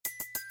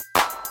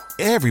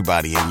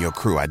Everybody in your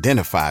crew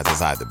identifies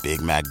as either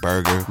Big Mac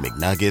Burger,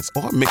 McNuggets,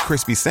 or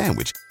McCrispy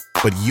Sandwich.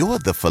 But you're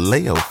the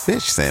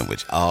Filet-O-Fish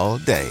Sandwich all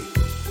day.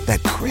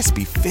 That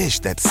crispy fish,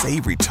 that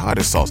savory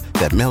tartar sauce,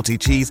 that melty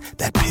cheese,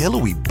 that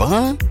pillowy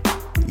bun.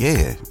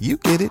 Yeah, you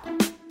get it.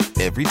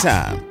 Every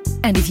time.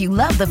 And if you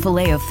love the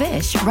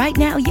Filet-O-Fish, right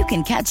now you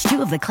can catch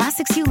two of the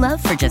classics you love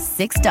for just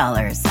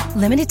 $6.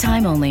 Limited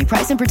time only.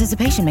 Price and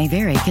participation may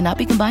vary. Cannot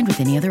be combined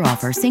with any other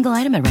offer. Single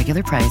item at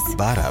regular price.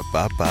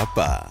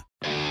 Ba-da-ba-ba-ba.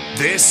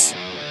 This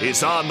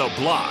is On the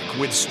Block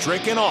with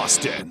Strick and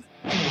Austin.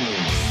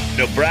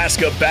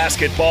 Nebraska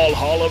Basketball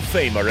Hall of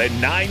Famer and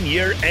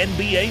 9-year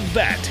NBA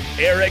vet,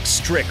 Eric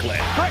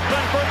Strickland.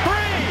 Strickland for three!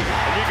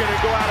 And you're going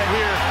to go out of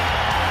here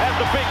as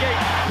the Big 8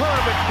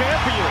 tournament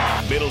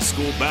champion. Middle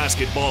school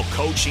basketball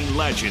coaching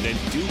legend and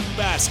Duke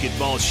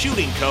basketball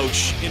shooting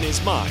coach in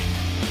his mind,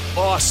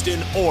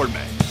 Austin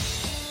Orman.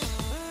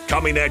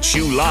 Coming at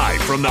you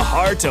live from the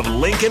heart of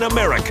Lincoln,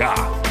 America.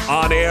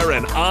 On air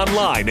and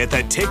online at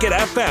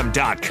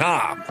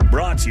theticketfm.com.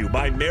 Brought to you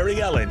by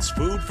Mary Ellen's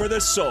Food for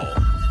the Soul.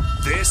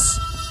 This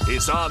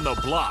is On the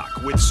Block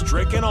with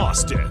Strick and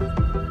Austin.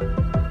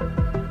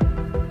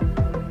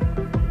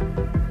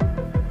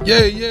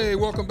 Yay.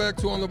 Welcome back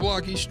to On the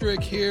Block. He's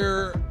Strick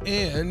here,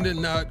 and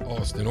not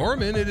Austin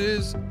Orman. It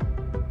is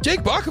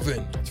Jake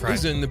Bakoven. That's right.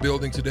 He's in the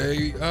building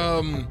today.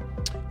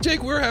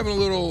 Jake, we're having a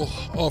little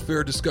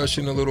off-air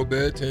discussion a little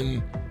bit,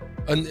 and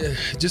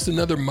just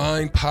another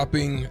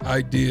mind-popping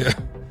idea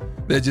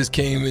that just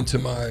came into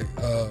my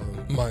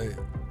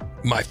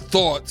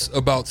thoughts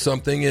about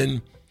something.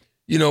 And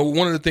you know,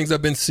 one of the things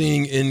I've been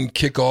seeing in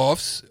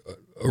kickoffs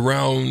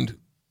around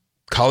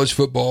college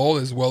football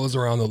as well as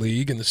around the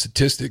league, and the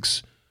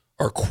statistics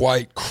are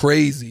quite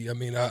crazy. I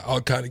mean,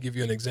 I'll kind of give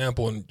you an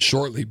example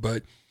shortly,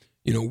 but,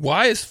 you know,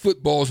 why is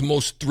football's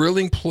most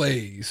thrilling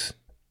plays?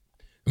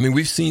 I mean,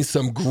 we've seen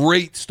some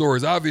great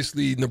stories.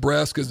 Obviously,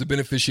 Nebraska is the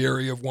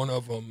beneficiary of one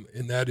of them,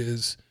 and that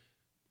is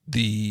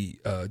the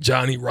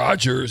Johnny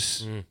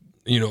Rodgers,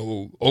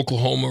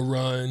 Oklahoma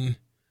run.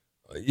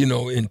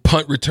 In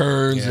punt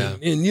returns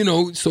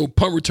and so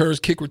punt returns,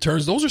 kick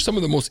returns, those are some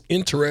of the most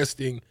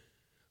interesting,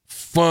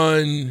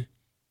 fun,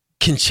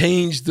 can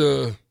change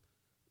the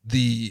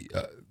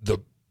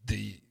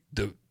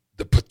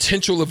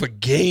potential of a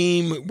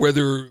game,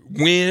 whether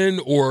win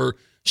or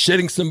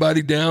shedding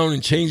somebody down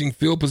and changing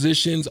field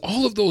positions.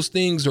 All of those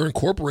things are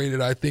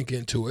incorporated, I think,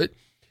 into it.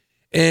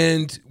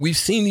 And we've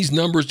seen these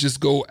numbers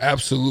just go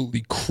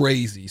absolutely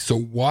crazy. So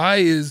why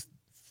is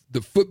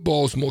the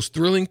football's most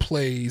thrilling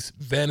plays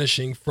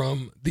vanishing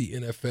from the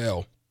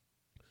NFL?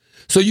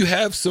 So you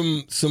have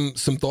some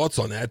thoughts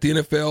on that. The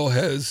NFL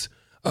has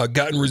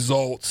gotten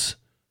results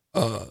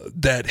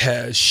that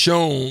has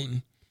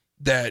shown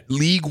that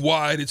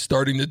league-wide it's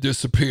starting to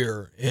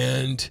disappear.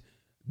 And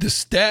the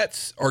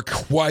stats are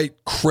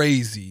quite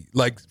crazy.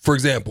 Like, for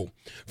example,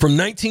 from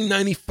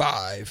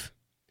 1995,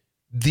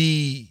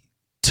 the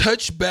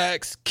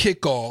touchbacks,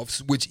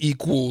 kickoffs, which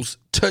equals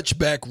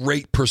touchback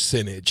rate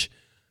percentage,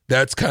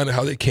 that's kind of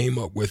how they came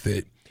up with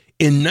it.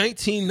 In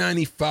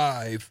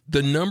 1995,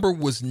 the number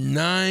was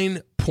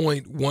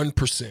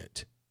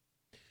 9.1%.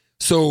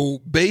 So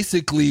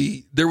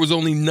basically, there was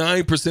only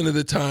 9% of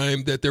the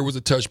time that there was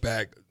a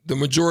touchback. The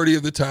majority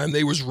of the time,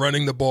 they was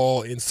running the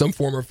ball in some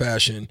form or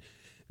fashion.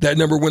 That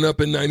number went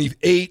up in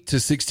 98 to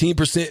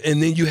 16%,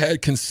 and then you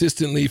had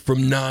consistently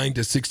from 9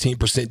 to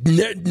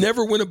 16%.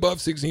 Never went above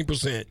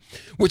 16%,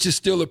 which is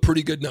still a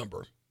pretty good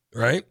number,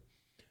 right?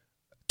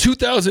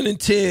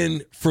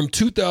 2010, from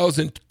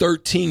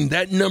 2013,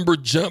 that number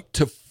jumped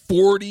to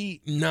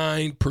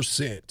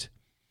 49%.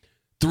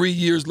 3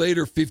 years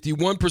later,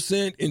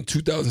 51% in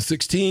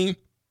 2016.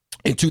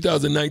 In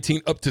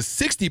 2019, up to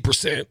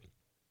 60%.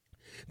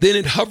 Then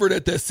it hovered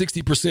at that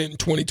 60% in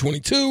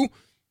 2022.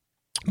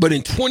 But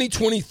in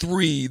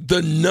 2023,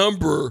 the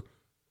number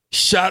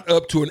shot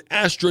up to an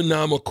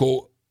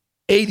astronomical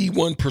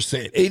 81%,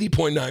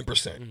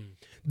 80.9%.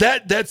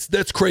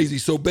 That's crazy.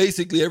 So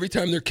basically, every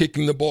time they're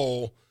kicking the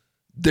ball,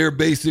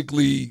 it's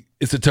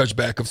a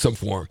touchback of some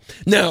form.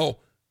 Now,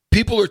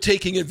 people are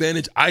taking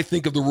advantage, I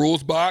think, of the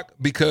rules, Bach,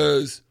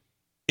 because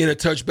in a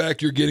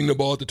touchback, you're getting the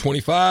ball at the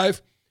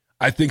 25.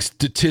 I think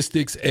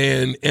statistics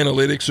and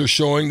analytics are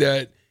showing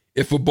that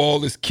if a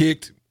ball is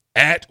kicked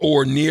at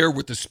or near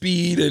with the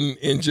speed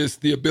and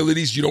just the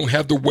abilities, you don't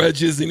have the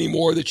wedges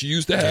anymore that you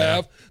used to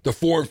have, the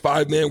 4 and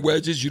 5 man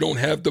wedges. You don't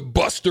have the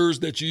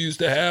busters that you used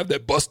to have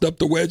that bust up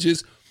the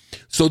wedges.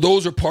 So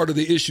those are part of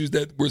the issues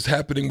that was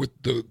happening with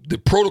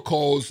the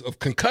protocols of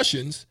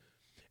concussions.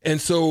 And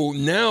so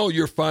now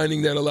you're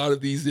finding that a lot of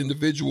these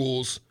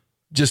individuals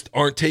just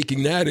aren't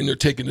taking that, and they're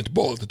taking the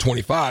ball at the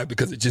 25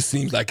 because it just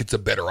seems like it's a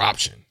better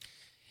option.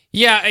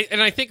 Yeah,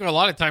 and I think a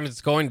lot of times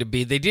it's going to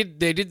be. They did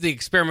the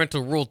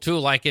experimental rule too,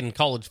 like in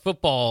college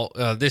football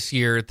this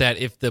year, that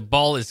if the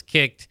ball is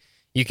kicked,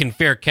 you can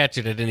fair catch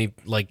it at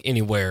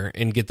anywhere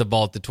and get the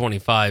ball at the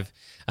 25.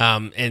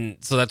 And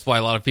so that's why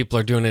a lot of people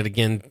are doing it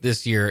again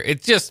this year.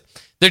 It's just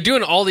they're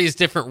doing all these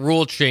different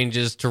rule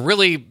changes to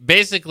really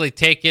basically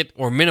take it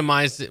out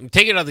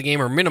of the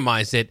game or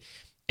minimize it.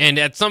 And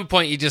at some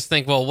point, you just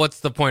think, well, what's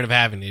the point of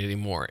having it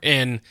anymore?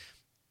 And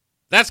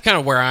that's kind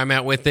of where I'm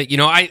at with it. You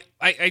know, I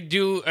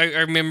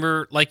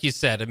remember, like you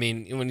said, I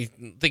mean, when you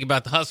think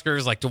about the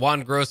Huskers, like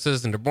DeJuan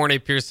Grosses and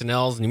DeBornay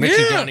Pearsonells, and you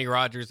mentioned Johnny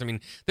Rogers. I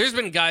mean, there's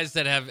been guys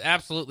that have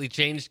absolutely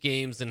changed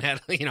games and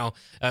had, you know,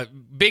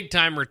 big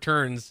time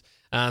returns,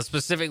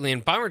 specifically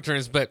in punt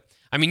returns. But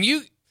I mean,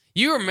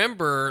 you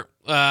remember,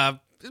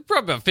 it's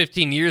probably about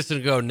 15 years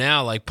ago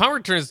now, like punt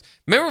returns,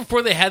 remember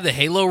before they had the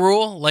halo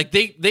rule? Like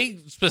they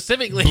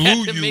specifically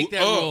had to make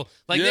that rule.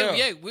 Like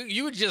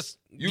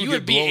you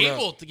would be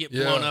able to get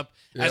blown up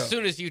as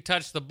soon as you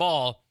touch the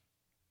ball.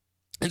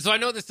 And so I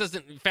know this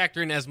doesn't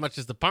factor in as much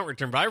as the punt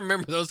return, but I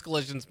remember those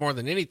collisions more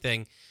than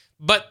anything.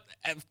 But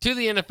to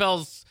the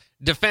NFL's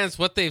defense,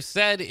 what they've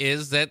said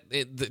is that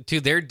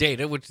to their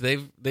data, which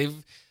they've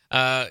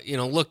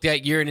looked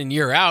at year in and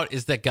year out,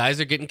 is that guys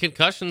are getting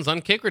concussions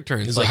on kick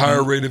returns. It's like, a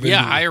higher rate of injury.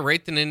 Yeah, higher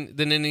rate than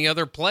any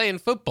other play in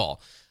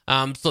football.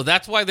 So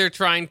that's why they're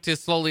trying to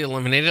slowly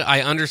eliminate it.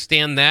 I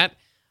understand that,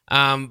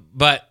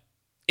 but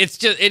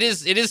it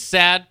is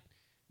sad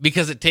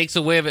because it takes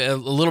away a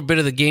little bit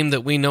of the game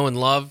that we know and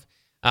love.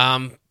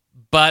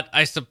 But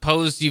I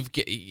suppose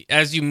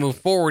as you move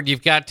forward,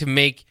 you've got to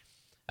make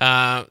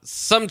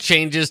some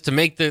changes to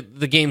make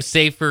the game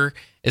safer.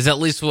 Is at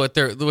least what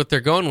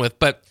they're going with,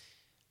 but.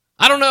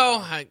 I don't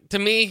know. To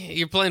me,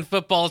 you're playing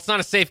football. It's not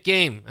a safe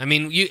game. I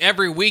mean,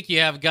 every week you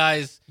have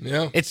guys.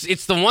 Yeah.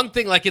 It's the one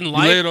thing, like in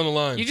life. You lay it on the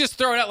line. You just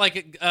throw it out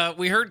like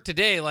we heard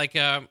today. Like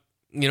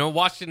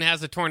Washington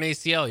has a torn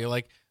ACL. You're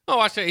like, oh,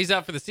 Washington, he's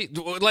out for the season.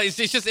 Like, it's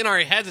just in our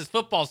heads. It's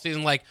football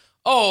season. Like,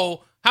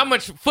 oh, how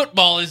much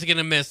football is he going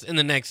to miss in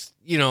the next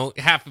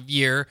half of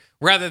year?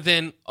 Rather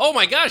than, oh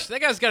my gosh, that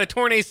guy's got a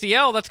torn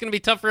ACL. That's going to be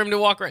tough for him to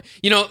walk around.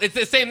 It's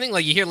the same thing.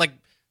 Like you hear like.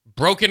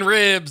 Broken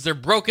ribs or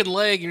broken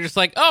leg, and you're just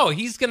like, oh,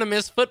 he's going to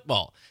miss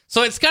football.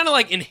 So it's kind of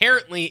like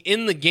inherently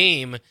in the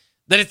game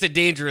that it's a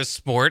dangerous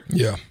sport.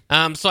 Yeah.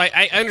 So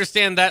I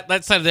understand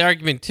that side of the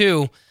argument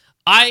too.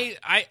 I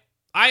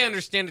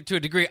understand it to a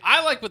degree.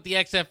 I like what the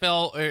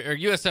XFL or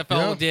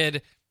USFL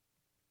did,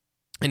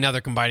 and now they're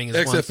combining as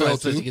XFL one,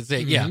 so you can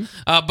say,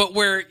 but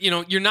where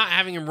you're not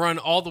having him run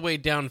all the way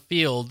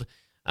downfield.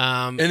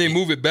 And they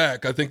move it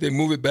back. I think they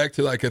move it back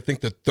to I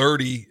think the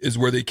 30 is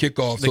where they kick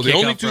off. So the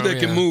only two that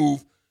can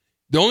move.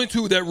 The only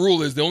two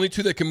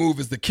that can move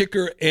is the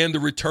kicker and the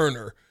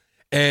returner.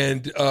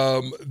 And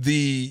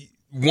the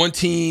one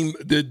team,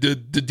 the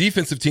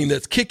defensive team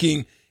that's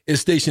kicking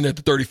is stationed at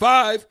the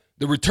 35.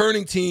 The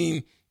returning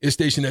team is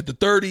stationed at the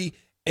 30.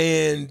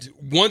 And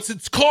once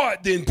it's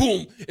caught, then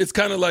boom, it's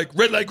kind of like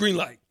red light, green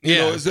light.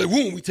 It's like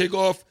boom, we take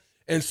off.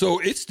 And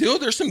so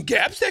there's some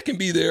gaps that can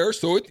be there.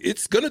 So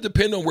it's going to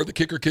depend on where the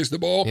kicker kicks the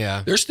ball.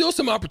 Yeah. There's still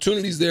some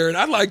opportunities there. And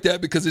I like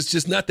that because it's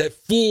just not that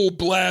full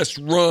blast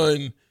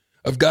run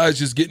of guys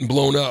just getting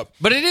blown up.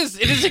 But it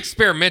is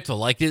experimental.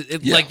 Like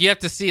like you have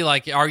to see,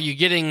 like, are you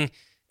getting,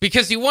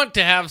 because you want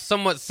to have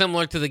somewhat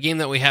similar to the game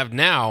that we have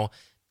now.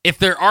 If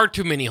there are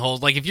too many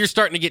holes, like if you're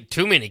starting to get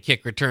too many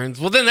kick returns,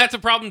 well, then that's a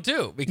problem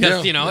too,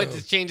 because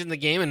it's changing the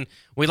game, and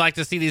we like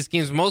to see these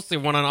games mostly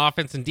one on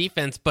offense and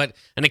defense, but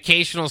an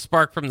occasional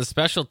spark from the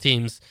special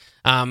teams.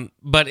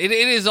 But it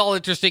is all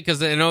interesting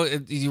because I know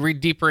you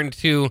read deeper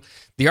into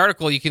the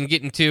article, you can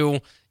get into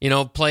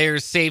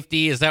players'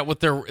 safety. Is that what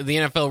the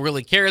NFL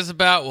really cares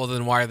about? Well,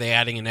 then why are they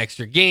adding an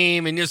extra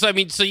game? And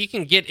so you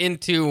can get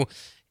into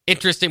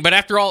interesting, but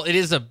after all, it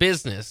is a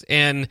business,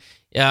 and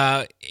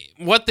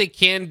what they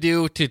can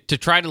do to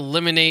try to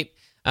eliminate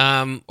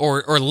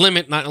or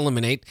limit, not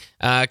eliminate,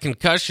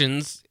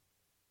 concussions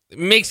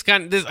makes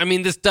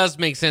this does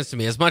make sense to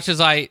me. As much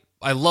as I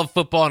love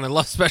football and I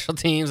love special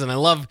teams and I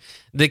love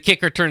the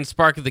kick return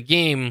spark of the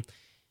game,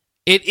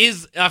 it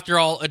is, after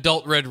all,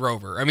 adult Red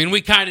Rover. I mean,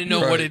 we kind of know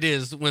what it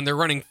is when they're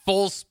running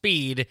full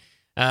speed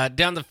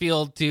down the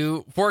field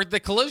for the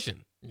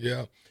collision.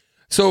 Yeah.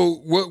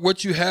 So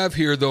what you have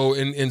here, though,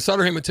 and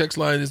Sutter Heyman text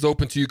line is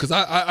open to you because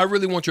I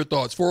really want your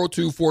thoughts.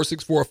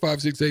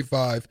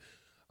 402-464-5685.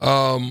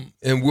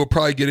 And we'll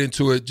probably get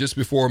into it just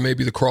before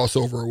maybe the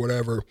crossover or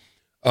whatever.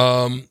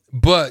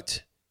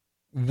 But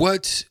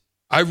what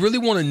I really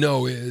want to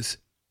know is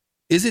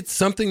it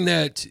something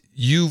that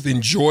you've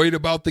enjoyed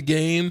about the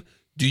game?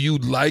 Do you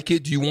like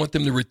it? Do you want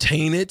them to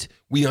retain it?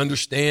 We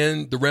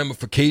understand the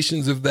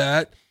ramifications of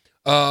that.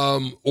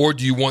 Or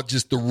do you want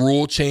just the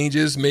rule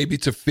changes maybe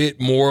to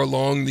fit more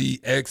along the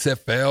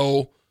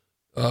XFL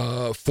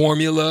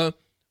formula?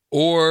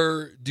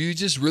 Or do you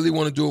just really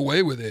want to do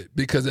away with it?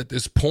 Because at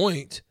this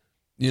point,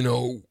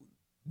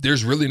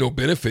 there's really no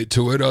benefit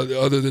to it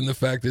other than the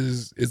fact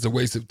that it's a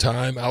waste of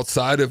time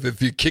outside of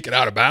if you kick it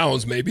out of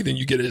bounds, maybe then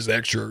you get it as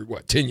extra,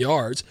 10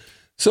 yards.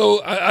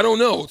 So I don't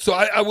know. So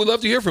I would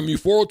love to hear from you.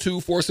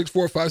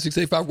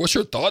 402-464-5685. What's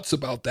your thoughts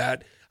about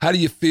that? How do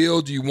you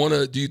feel? Do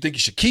you think you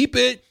should keep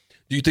it?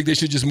 Do you think they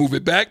should just move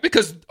it back?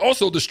 Because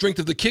also the strength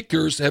of the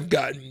kickers have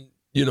gotten,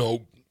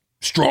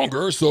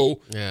 stronger.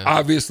 So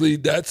obviously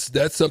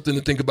that's something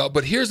to think about.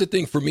 But here's the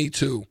thing for me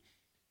too.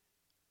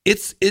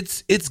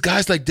 it's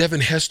guys like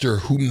Devin Hester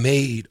who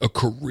made a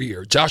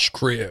career. Josh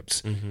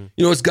Cribbs.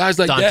 It's guys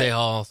like Dante that.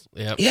 Hall.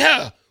 Yep.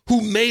 Yeah,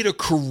 who made a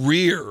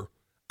career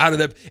out of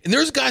that. And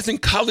there's guys in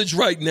college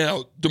right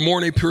now,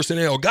 DeMornay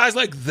Pearson-El, guys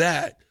like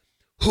that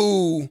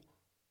who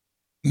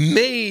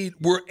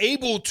were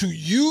able to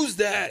use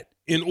that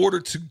in order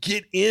to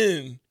get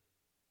in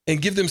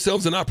and give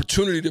themselves an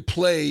opportunity to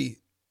play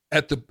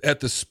at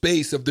the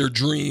space of their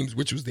dreams,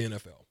 which was the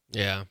NFL.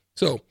 Yeah.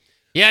 So,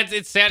 yeah,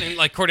 it's sad. And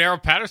like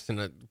Cordero Patterson,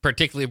 a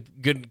particularly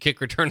good kick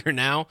returner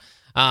now.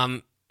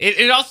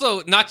 It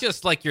also, not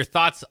just like your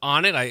thoughts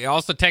on it, I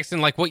also texted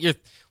in like what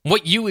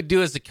you would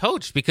do as a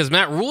coach, because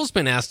Matt Rule's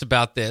been asked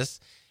about this,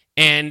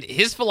 and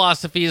his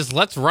philosophy is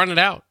let's run it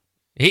out.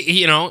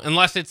 He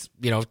unless it's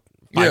 5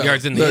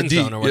 yards in the end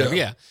zone or whatever.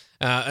 Yeah.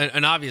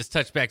 An obvious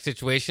touchback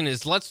situation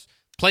is let's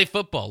play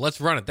football. Let's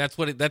run it. That's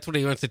what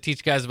he wants to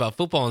teach guys about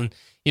football. And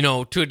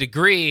to a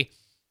degree,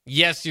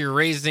 yes, you're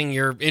raising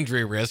your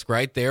injury risk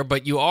right there,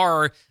 but you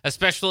are,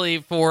 especially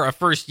for a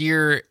first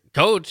year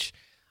coach,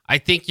 I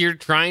think you're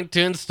trying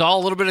to install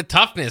a little bit of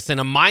toughness and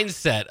a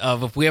mindset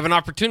of, if we have an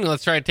opportunity,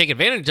 let's try to take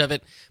advantage of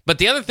it. But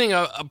the other thing,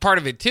 a part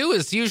of it too,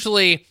 is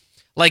usually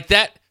like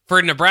that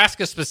for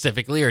Nebraska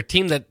specifically, or a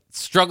team that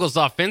struggles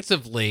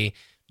offensively.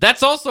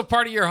 That's also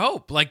part of your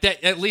hope. Like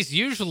that, at least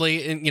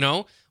usually,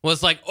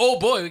 was like, oh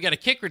boy, we got a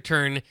kick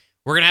return.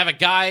 We're going to have a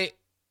guy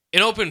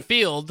in open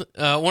field,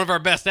 one of our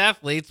best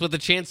athletes, with a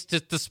chance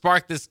to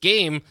spark this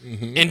game.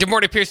 Mm-hmm. And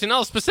DeMornay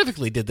Pearson-El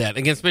specifically did that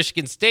against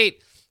Michigan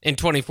State in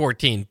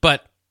 2014.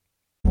 But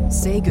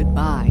say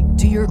goodbye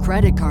to your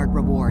credit card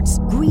rewards.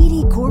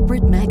 Greedy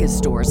corporate mega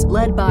stores,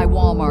 led by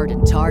Walmart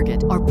and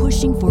Target, are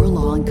pushing for a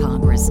law in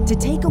Congress to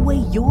take away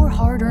your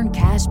hard-earned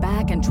cash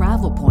back and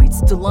travel points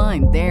to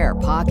line their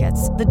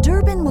pockets. The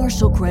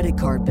Durbin-Marshall credit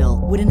card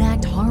bill would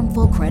enact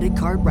harmful credit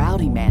card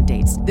routing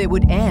mandates that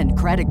would end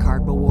credit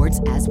card rewards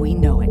as we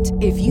know it.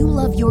 If you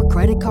love your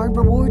credit card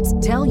rewards,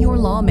 tell your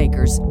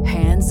lawmakers,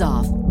 hands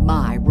off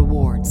my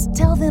rewards.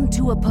 Tell them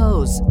to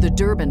oppose the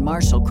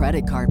Durbin-Marshall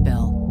credit card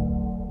bill.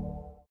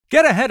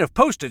 Get ahead of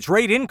postage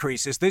rate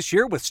increases this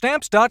year with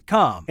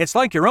Stamps.com. It's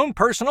like your own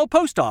personal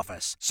post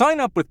office. Sign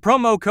up with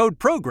promo code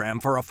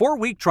PROGRAM for a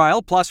 4-week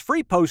trial plus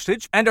free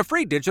postage and a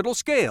free digital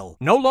scale.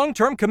 No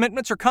long-term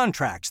commitments or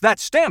contracts.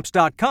 That's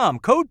Stamps.com,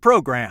 code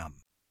PROGRAM.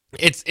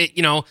 That's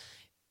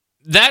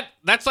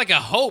like a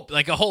hope,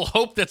 like a whole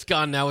hope that's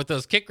gone now with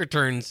those kick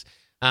returns.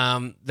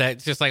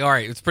 That's just like, all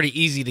right, it's pretty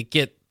easy to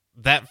get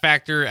that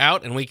factor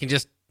out, and we can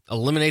just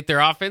eliminate their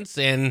offense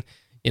and,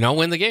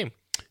 win the game.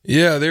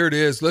 Yeah, there it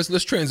is.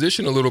 Let's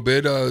transition a little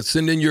bit.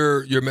 Send in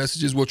your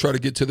messages. We'll try to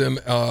get to them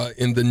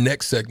in the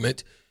next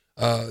segment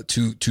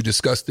to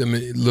discuss them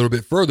a little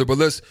bit further. But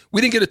we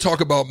didn't get to talk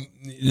about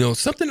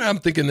something that I'm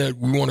thinking that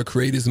we want to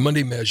create is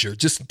Monday Measure,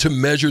 just to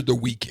measure the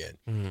weekend.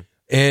 Mm-hmm.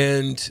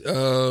 And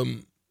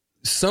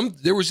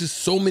there was just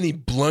so many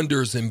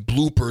blunders and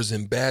bloopers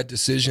and bad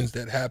decisions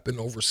that happened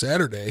over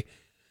Saturday,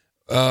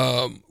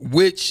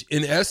 which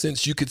in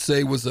essence you could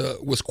say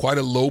was quite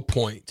a low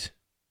point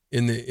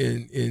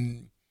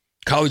in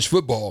college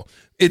football.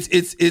 It's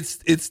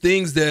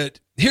things that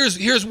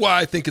here's why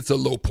I think it's a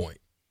low point.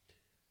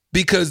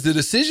 Because the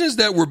decisions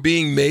that were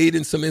being made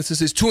in some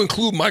instances, to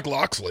include Mike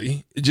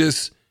Locksley,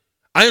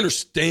 I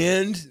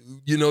understand,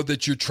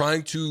 that you're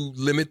trying to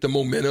limit the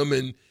momentum,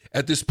 and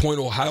at this point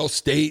Ohio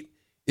State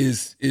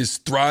is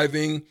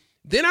thriving.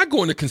 Then I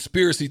go into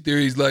conspiracy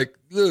theories like,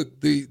 look,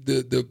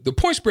 the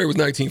point spread was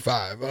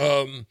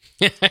 19-5.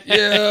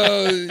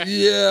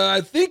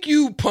 I think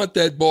you punt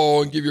that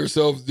ball and give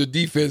yourself, the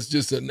defense,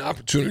 just an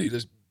opportunity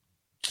to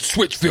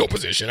switch field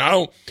position. I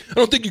don't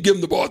think you give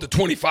them the ball at the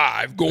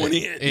 25 going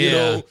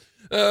in.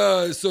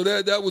 So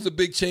that was a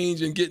big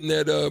change in getting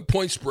that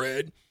point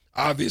spread,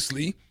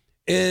 obviously.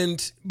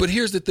 But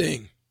here's the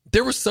thing: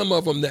 there were some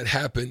of them that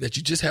happened that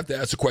you just have to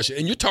ask the question,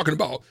 and you're talking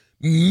about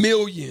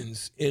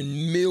millions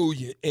and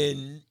millions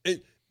and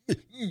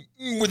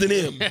with an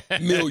M,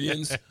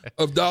 millions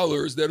of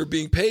dollars that are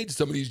being paid to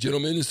some of these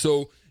gentlemen. And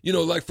so,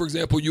 like, for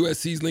example,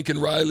 USC's Lincoln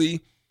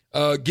Riley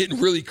getting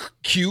really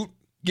cute,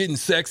 getting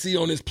sexy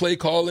on his play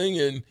calling.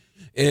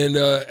 And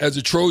as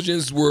the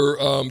Trojans were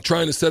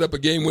trying to set up a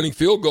game-winning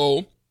field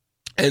goal.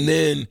 And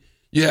then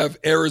you have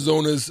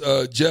Arizona's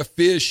Jeff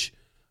Fish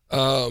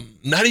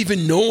not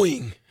even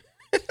knowing.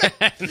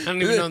 Not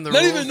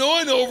even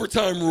knowing the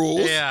overtime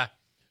rules. Yeah.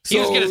 He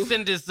was going to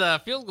send his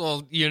field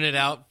goal unit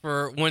out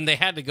for when they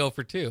had to go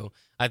for 2,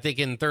 I think,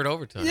 in third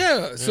overtime.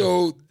 Yeah.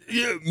 So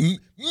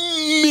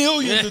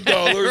millions of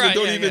dollars right, and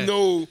don't even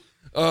know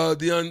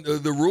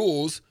the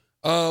rules.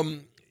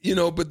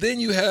 But then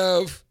you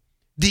have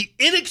the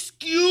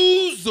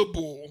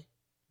inexcusable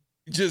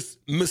just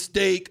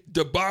mistake,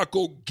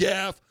 debacle,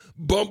 gaffe,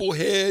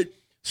 bumblehead,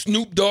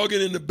 Snoop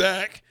Dogging in the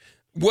back,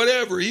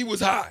 whatever. He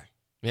was high.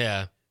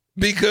 Yeah.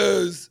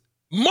 Because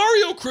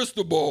Mario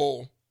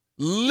Cristobal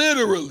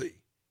literally,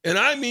 and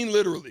I mean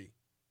literally,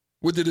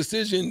 with the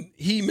decision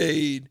he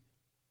made,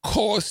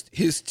 cost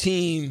his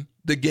team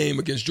the game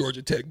against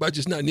Georgia Tech by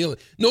just not kneeling.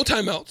 No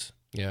timeouts.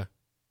 Yeah.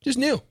 Just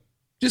kneel.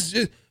 Just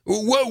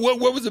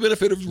what was the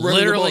benefit of running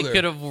Literally the ball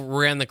could have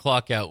ran the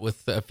clock out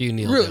with a few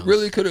kneel downs.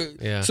 Really could have.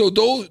 Yeah. So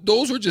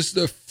those were just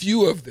a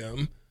few of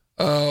them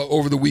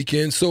over the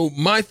weekend. So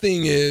my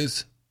thing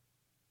is,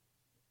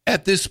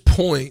 at this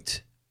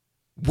point,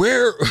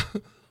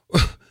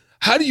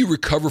 how do you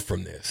recover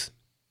from this?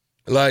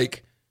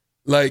 Like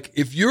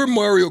if you're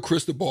Mario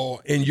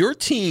Cristobal and your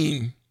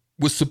team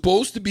was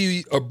supposed to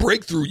be a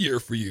breakthrough year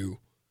for you,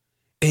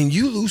 and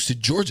you lose to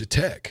Georgia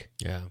Tech.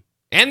 Yeah.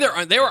 And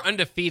they were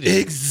undefeated.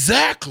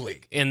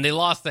 Exactly. And they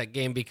lost that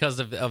game because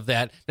of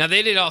that. Now,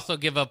 they did also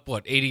give up,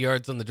 80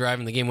 yards on the drive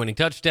and the game-winning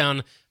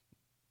touchdown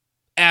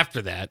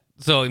after that.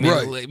 So, I mean,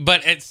 right.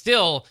 But it's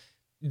still,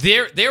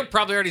 they're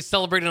probably already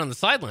celebrating on the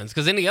sidelines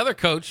because any other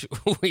coach,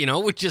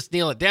 would just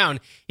kneel it down.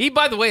 He,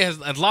 by the way, has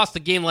lost a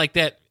game like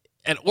that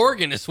at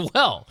Oregon as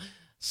well.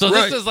 So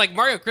this is like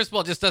Mario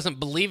Cristobal just doesn't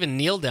believe in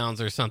kneel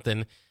downs or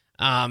something.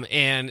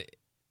 And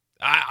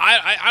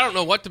I don't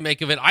know what to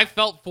make of it. I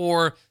felt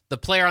for the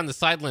player on the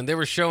sideline. They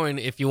were showing,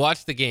 if you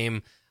watch the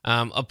game,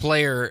 a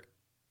player,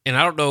 and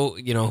I don't know,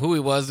 who he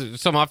was.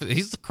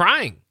 He's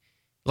crying,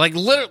 like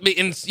literally,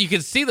 and you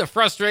could see the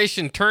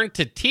frustration turn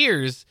to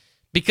tears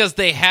because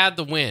they had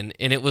the win,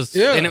 and it was,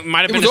 and it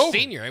might have been a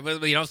senior. It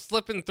was,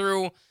 slipping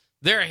through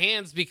their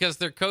hands because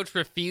their coach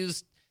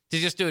refused to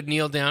just do a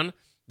kneel down.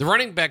 The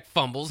running back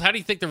fumbles. How do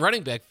you think the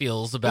running back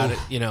feels about it?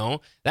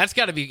 That's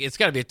got to be. It's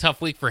got to be a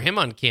tough week for him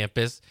on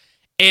campus.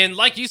 And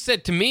like you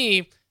said to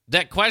me,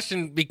 that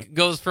question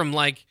goes from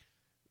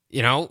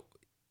 5-0,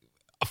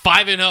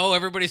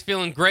 everybody's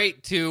feeling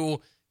great, to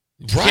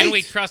can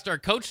we trust our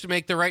coach to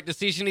make the right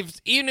decision,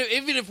 even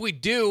if we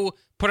do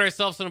put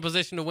ourselves in a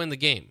position to win the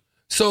game?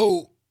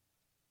 So,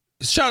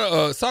 shout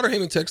out Sauter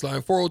Heyman text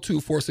line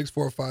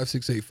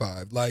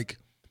 402-464-5685.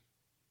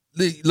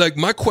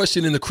 My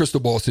question in the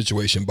crystal ball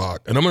situation,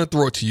 Bach, and I'm going to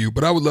throw it to you,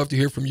 but I would love to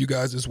hear from you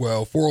guys as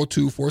well.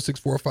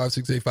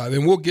 402-464-5685,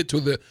 and we'll get to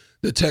the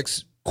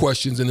text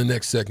questions in the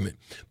next segment.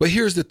 But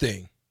here's the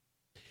thing.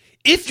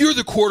 If you're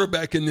the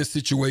quarterback in this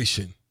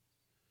situation,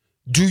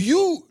 do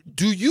you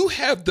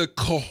have the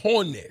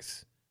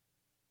cojones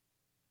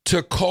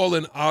to call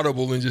an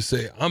audible and just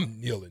say, I'm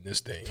kneeling this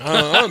thing?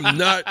 I'm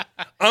not.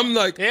 I'm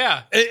like,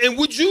 yeah. And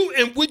would you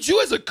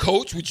as a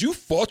coach, would you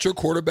fault your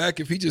quarterback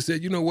if he just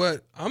said, you know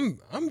what, I'm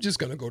just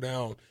gonna go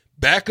down,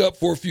 back up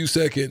for a few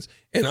seconds,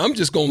 and I'm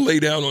just gonna lay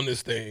down on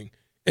this thing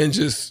and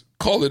just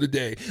call it a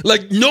day?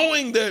 Like,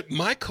 knowing that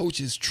my coach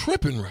is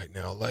tripping right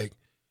now,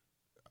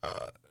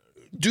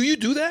 do you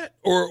do that?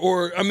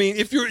 Or I mean,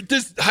 if you're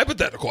this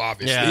hypothetical,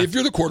 obviously, if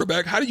you're the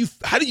quarterback, how do you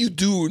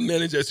do and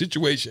manage that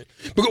situation?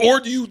 Or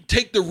do you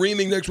take the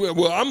reaming next week?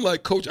 Well, I'm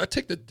like, Coach, I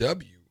take the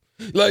W.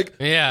 We're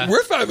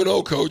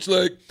 5-0, Coach.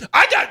 Like,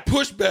 I got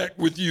pushback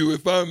with you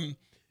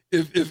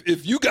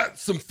if you got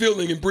some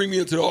feeling and bring me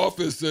into the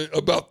office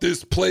about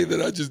this play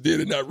that I just did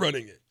and not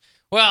running it.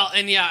 Well,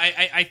 and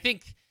I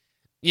think,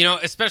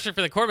 especially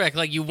for the quarterback,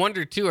 you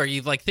wonder too, are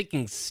you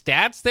thinking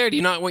stats there? Do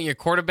you not want your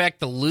quarterback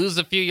to lose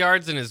a few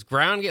yards in his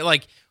ground game?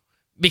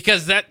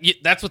 Because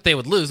that's what they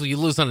would lose. Well, you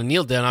lose on a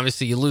kneel down.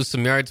 Obviously, you lose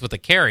some yards with a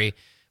carry.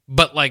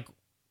 But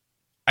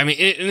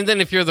and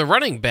then if you're the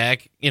running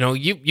back,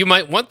 you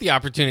might want the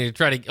opportunity to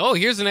try to,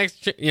 here's an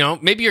extra,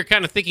 maybe you're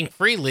kind of thinking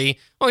freely.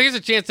 Here's a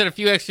chance at a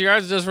few extra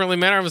yards. It doesn't really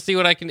matter. I'm going to see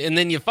what I can, and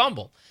then you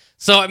fumble.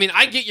 So,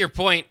 I get your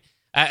point.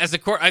 As a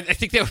court, I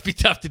think that would be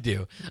tough to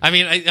do.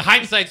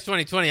 Hindsight's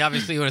 20/20.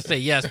 Obviously, you want to say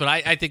yes, but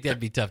I think that'd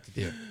be tough to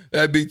do.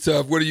 That'd be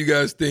tough. What do you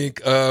guys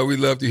think? We'd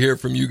love to hear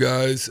from you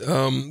guys.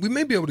 We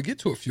may be able to get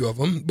to a few of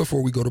them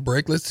before we go to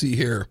break. Let's see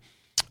here.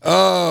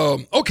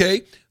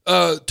 Okay.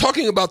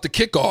 Talking about the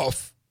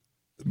kickoff,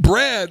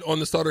 Brad on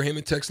the Sauter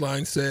Heyman text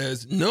line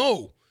says,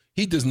 no,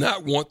 he does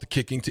not want the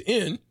kicking to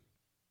end,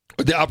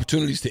 or the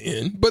opportunities to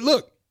end. But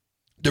look,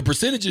 the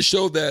percentages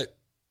show that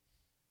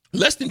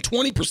less than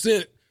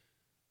 20%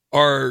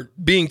 are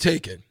being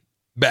taken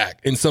back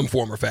in some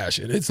form or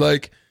fashion. It's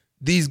like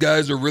these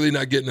guys are really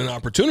not getting an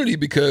opportunity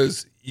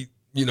because,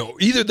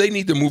 either they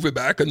need to move it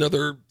back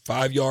another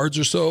 5 yards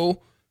or so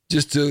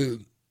just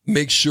to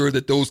make sure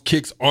that those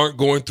kicks aren't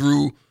going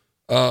through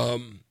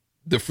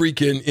the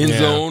freaking end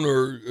zone,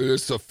 or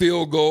it's a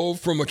field goal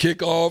from a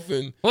kickoff.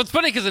 And well, it's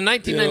funny because in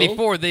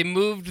 1994, they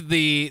moved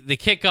the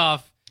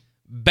kickoff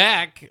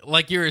back,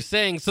 like you were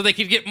saying, so they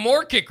could get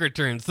more kick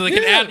returns, so they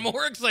could add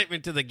more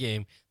excitement to the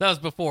game. That was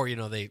before,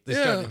 they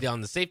started down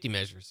the safety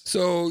measures.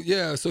 So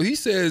he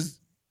says,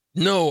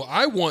 no,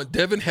 I want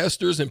Devin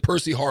Hester's and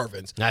Percy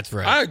Harvin's. That's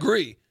right. I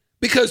agree,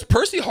 because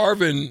Percy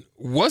Harvin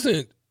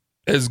wasn't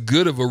as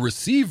good of a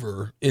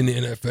receiver in the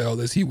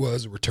NFL as he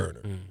was a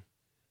returner.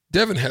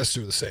 Devin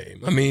Hester the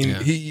same.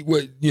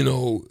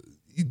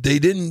 They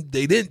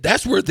didn't.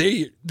 That's where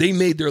they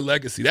made their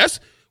legacy. That's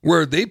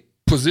where they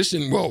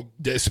position,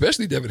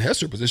 especially Devin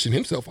Hester positioned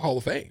himself Hall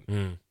of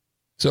Fame.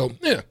 So,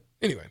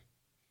 anyway.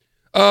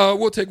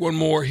 We'll take one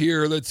more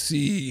here. Let's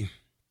see.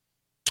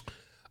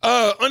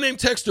 Unnamed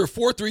texter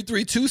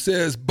 4332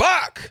 says,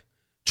 Bach,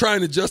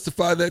 trying to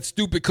justify that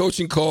stupid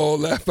coaching call,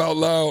 laugh out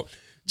loud.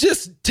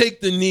 Just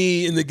take the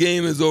knee and the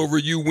game is over.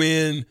 You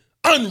win.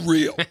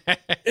 Unreal.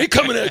 Ain't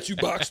coming at you,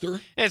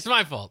 Boxster. It's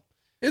my fault.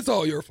 It's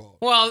all your fault.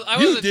 Well, I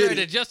wasn't trying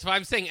to justify.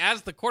 I'm saying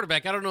as the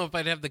quarterback, I don't know if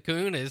I'd have the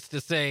cojones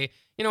to say,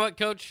 you know what,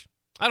 Coach?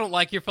 I don't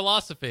like your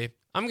philosophy.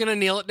 I'm going to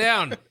kneel it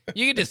down.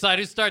 You can decide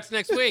who starts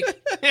next week.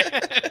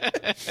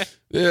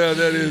 Yeah,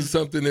 that is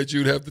something that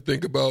you'd have to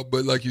think about.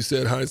 But like you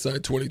said,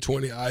 hindsight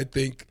 2020, I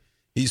think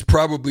he's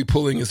probably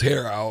pulling his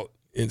hair out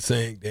and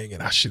saying, dang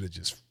it, I should have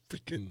just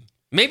freaking...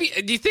 Maybe,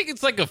 do you think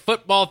it's like a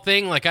football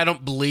thing? Like, I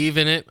don't believe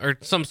in it or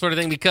some sort of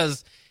thing?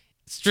 Because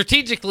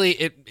strategically,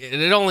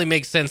 it only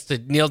makes sense to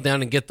kneel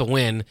down and get the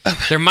win.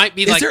 There might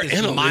be like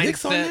this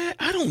mindset. On that?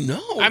 I don't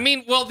know. I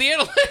mean, well, the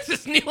analytics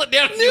is kneel it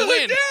down and you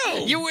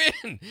win. You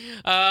win.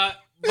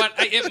 But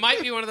it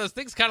might be one of those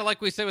things, kind of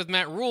like we said with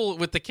Matt Rule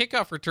with the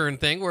kickoff return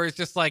thing, where it's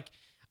just like,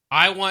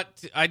 I want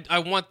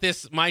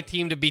my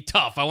team to be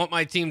tough. I want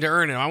my team to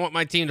earn it. I want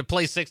my team to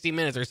play 60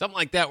 minutes or something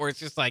like that, where it's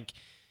just like,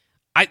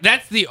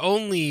 that's the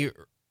only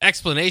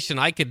explanation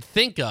I could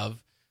think of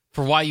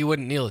for why you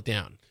wouldn't kneel it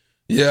down.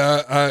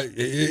 Yeah,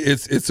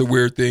 it's a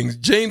weird thing.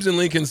 James in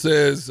Lincoln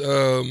says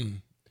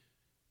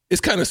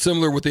it's kind of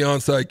similar with the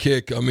onside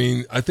kick. I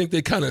mean, I think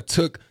they kind of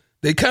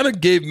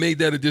made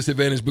that a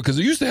disadvantage because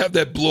they used to have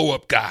that blow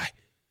up guy.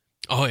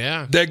 Oh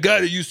yeah, that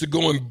guy that used to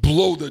go and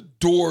blow the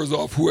doors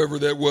off whoever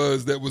that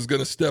was going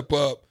to step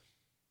up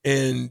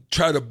and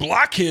try to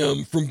block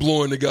him from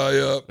blowing the guy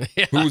up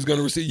who was going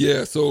to receive.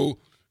 Yeah, so.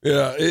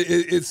 Yeah,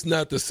 it's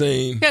not the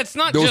same. Yeah, it's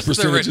not just the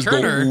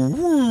returner.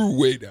 Go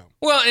way down.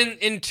 Well,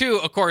 and two,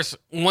 of course,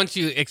 once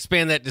you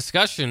expand that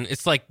discussion,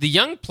 it's like the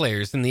young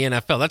players in the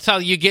NFL. That's how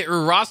you get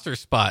your roster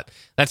spot.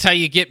 That's how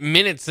you get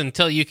minutes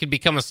until you can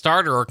become a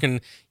starter or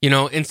can,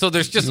 and so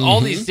there's just all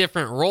these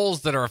different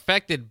roles that are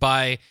affected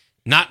by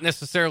not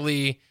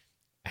necessarily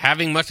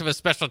having much of a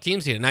special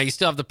teams unit. Now, you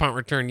still have the punt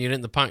return unit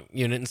and the punt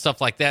unit and stuff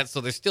like that,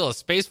 so there's still a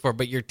space for it,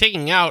 but you're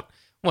taking out,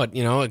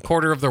 a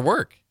quarter of their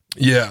work.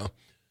 Yeah.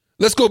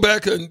 Let's go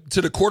back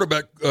to the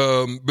quarterback.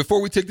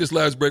 Before we take this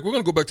last break, we're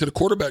going to go back to the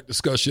quarterback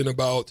discussion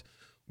about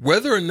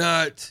whether or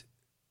not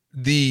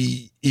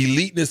the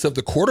eliteness of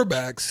the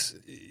quarterbacks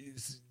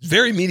is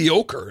very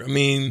mediocre. I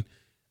mean,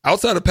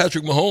 outside of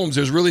Patrick Mahomes,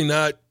 there's really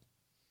not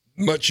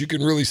much you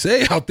can really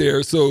say out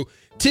there. So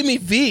Timmy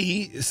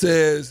V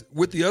says,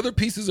 with the other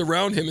pieces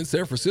around him in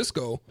San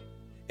Francisco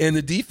and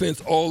the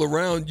defense all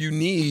around, you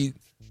need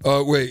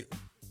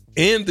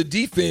and the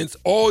defense,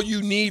 all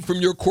you need from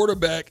your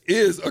quarterback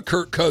is a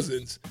Kirk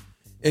Cousins,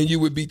 and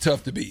you would be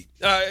tough to beat.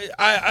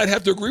 I'd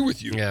have to agree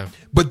with you. Yeah.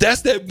 But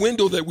that's that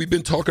window that we've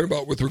been talking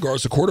about with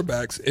regards to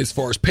quarterbacks as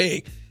far as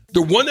paying.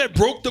 The one that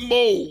broke the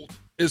mold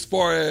as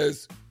far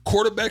as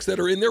quarterbacks that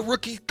are in their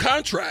rookie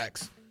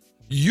contracts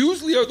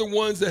usually are the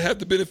ones that have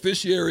the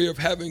beneficiary of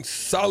having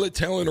solid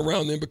talent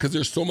around them because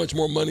there's so much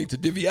more money to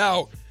divvy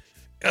out.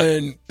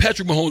 And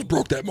Patrick Mahomes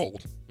broke that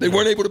mold. They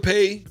weren't able to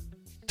pay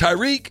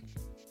Tyreek.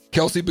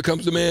 Kelsey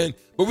becomes the man.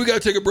 But we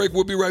got to take a break.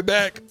 We'll be right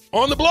back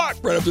on the block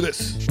right after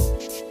this.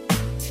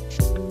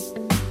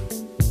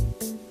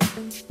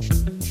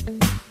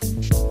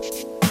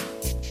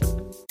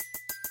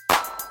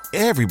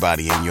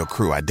 Everybody in your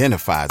crew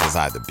identifies as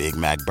either Big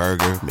Mac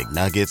Burger,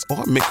 McNuggets,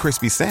 or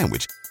McCrispy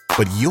Sandwich.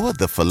 But you're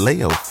the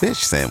Filet-O-Fish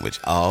Sandwich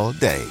all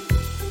day.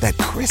 That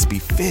crispy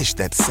fish,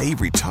 that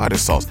savory tartar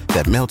sauce,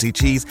 that melty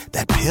cheese,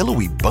 that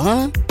pillowy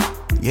bun.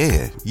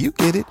 Yeah, you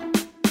get it.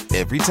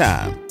 Every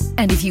time.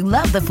 And if you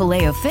love the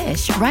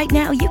Filet-O-Fish, right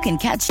now you can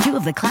catch two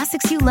of the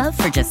classics you love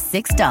for just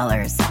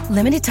 $6.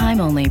 Limited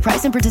time only.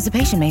 Price and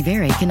participation may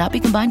vary. Cannot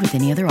be combined with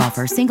any other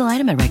offer. Single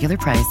item at regular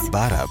price.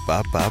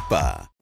 Ba-da-ba-ba-ba.